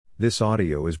This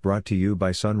audio is brought to you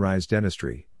by Sunrise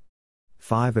Dentistry.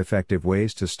 5 effective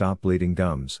ways to stop bleeding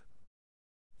gums.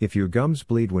 If your gums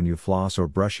bleed when you floss or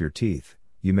brush your teeth,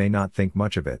 you may not think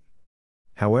much of it.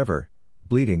 However,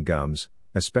 bleeding gums,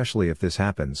 especially if this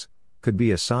happens, could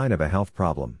be a sign of a health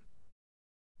problem.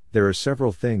 There are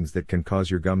several things that can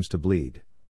cause your gums to bleed.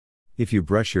 If you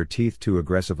brush your teeth too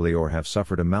aggressively or have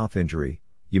suffered a mouth injury,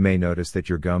 you may notice that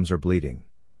your gums are bleeding.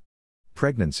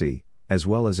 Pregnancy, as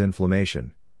well as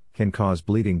inflammation, can cause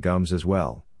bleeding gums as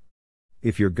well.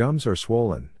 If your gums are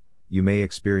swollen, you may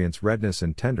experience redness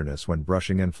and tenderness when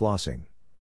brushing and flossing.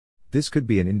 This could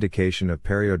be an indication of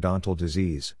periodontal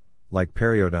disease, like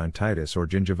periodontitis or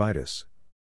gingivitis.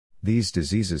 These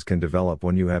diseases can develop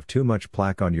when you have too much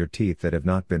plaque on your teeth that have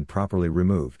not been properly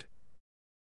removed.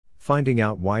 Finding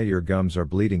out why your gums are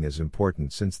bleeding is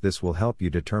important since this will help you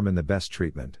determine the best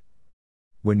treatment.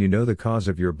 When you know the cause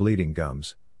of your bleeding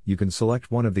gums, you can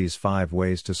select one of these 5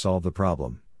 ways to solve the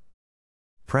problem.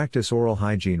 Practice oral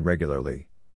hygiene regularly.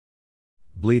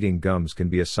 Bleeding gums can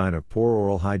be a sign of poor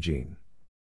oral hygiene.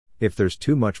 If there's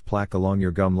too much plaque along your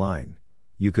gum line,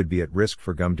 you could be at risk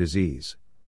for gum disease.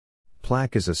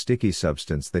 Plaque is a sticky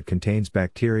substance that contains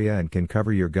bacteria and can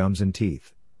cover your gums and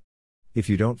teeth. If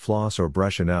you don't floss or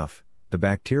brush enough, the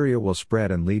bacteria will spread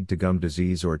and lead to gum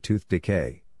disease or tooth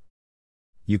decay.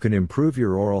 You can improve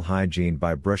your oral hygiene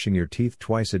by brushing your teeth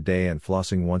twice a day and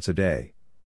flossing once a day.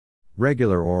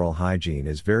 Regular oral hygiene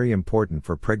is very important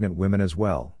for pregnant women as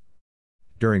well.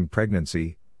 During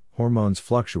pregnancy, hormones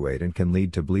fluctuate and can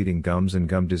lead to bleeding gums and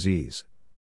gum disease.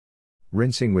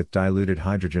 Rinsing with diluted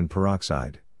hydrogen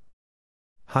peroxide.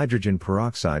 Hydrogen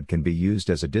peroxide can be used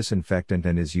as a disinfectant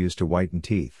and is used to whiten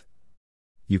teeth.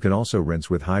 You can also rinse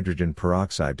with hydrogen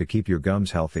peroxide to keep your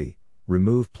gums healthy,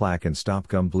 remove plaque and stop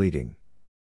gum bleeding.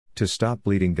 To stop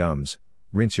bleeding gums,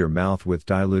 rinse your mouth with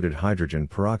diluted hydrogen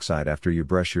peroxide after you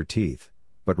brush your teeth,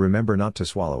 but remember not to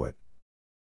swallow it.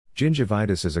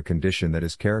 Gingivitis is a condition that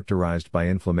is characterized by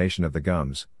inflammation of the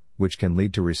gums, which can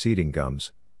lead to receding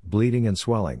gums, bleeding and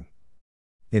swelling.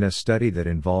 In a study that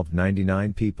involved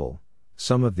 99 people,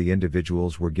 some of the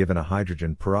individuals were given a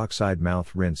hydrogen peroxide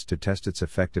mouth rinse to test its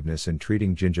effectiveness in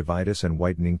treating gingivitis and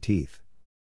whitening teeth.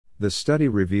 The study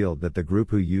revealed that the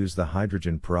group who used the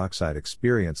hydrogen peroxide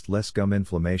experienced less gum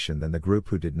inflammation than the group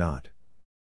who did not.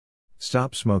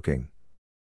 Stop smoking.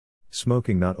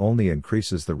 Smoking not only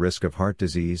increases the risk of heart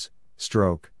disease,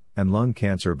 stroke, and lung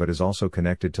cancer but is also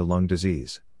connected to lung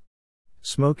disease.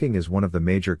 Smoking is one of the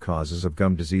major causes of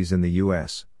gum disease in the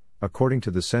U.S., according to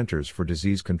the Centers for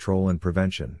Disease Control and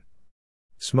Prevention.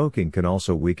 Smoking can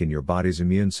also weaken your body's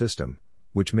immune system,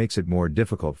 which makes it more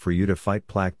difficult for you to fight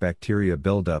plaque bacteria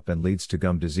buildup and leads to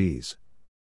gum disease.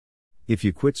 If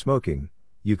you quit smoking,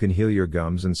 you can heal your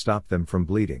gums and stop them from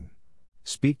bleeding.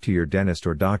 Speak to your dentist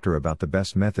or doctor about the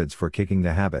best methods for kicking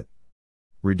the habit.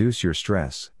 Reduce your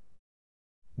stress.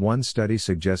 One study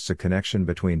suggests a connection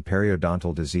between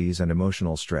periodontal disease and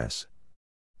emotional stress.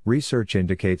 Research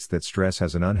indicates that stress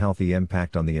has an unhealthy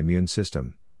impact on the immune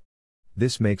system.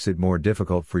 This makes it more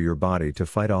difficult for your body to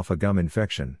fight off a gum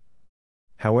infection.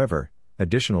 However,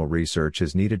 additional research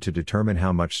is needed to determine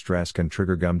how much stress can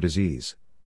trigger gum disease.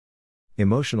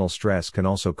 Emotional stress can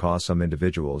also cause some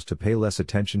individuals to pay less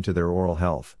attention to their oral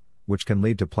health, which can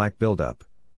lead to plaque buildup.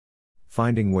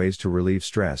 Finding ways to relieve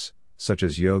stress, such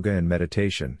as yoga and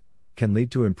meditation, can lead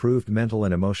to improved mental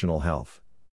and emotional health.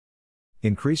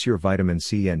 Increase your vitamin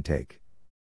C intake.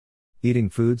 Eating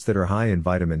foods that are high in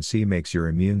vitamin C makes your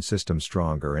immune system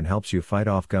stronger and helps you fight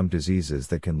off gum diseases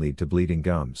that can lead to bleeding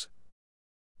gums.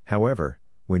 However,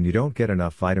 when you don't get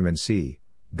enough vitamin C,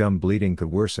 gum bleeding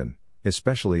could worsen,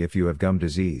 especially if you have gum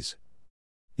disease.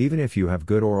 Even if you have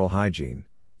good oral hygiene,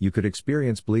 you could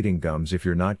experience bleeding gums if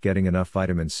you're not getting enough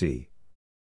vitamin C.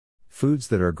 Foods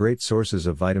that are great sources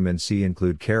of vitamin C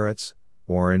include carrots,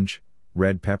 orange,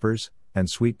 red peppers, and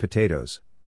sweet potatoes.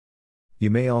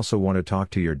 You may also want to talk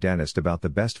to your dentist about the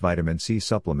best vitamin C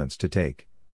supplements to take.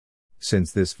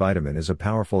 Since this vitamin is a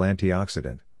powerful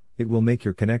antioxidant, it will make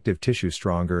your connective tissue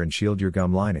stronger and shield your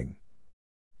gum lining.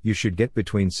 You should get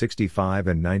between 65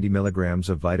 and 90 milligrams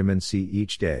of vitamin C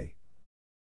each day.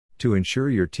 To ensure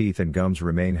your teeth and gums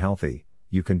remain healthy,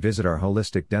 you can visit our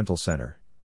Holistic Dental Center.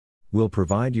 We'll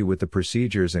provide you with the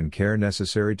procedures and care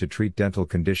necessary to treat dental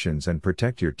conditions and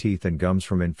protect your teeth and gums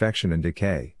from infection and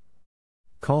decay.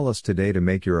 Call us today to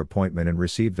make your appointment and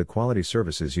receive the quality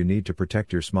services you need to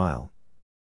protect your smile.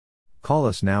 Call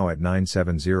us now at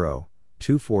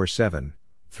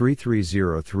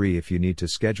 970-247-3303 if you need to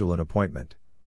schedule an appointment.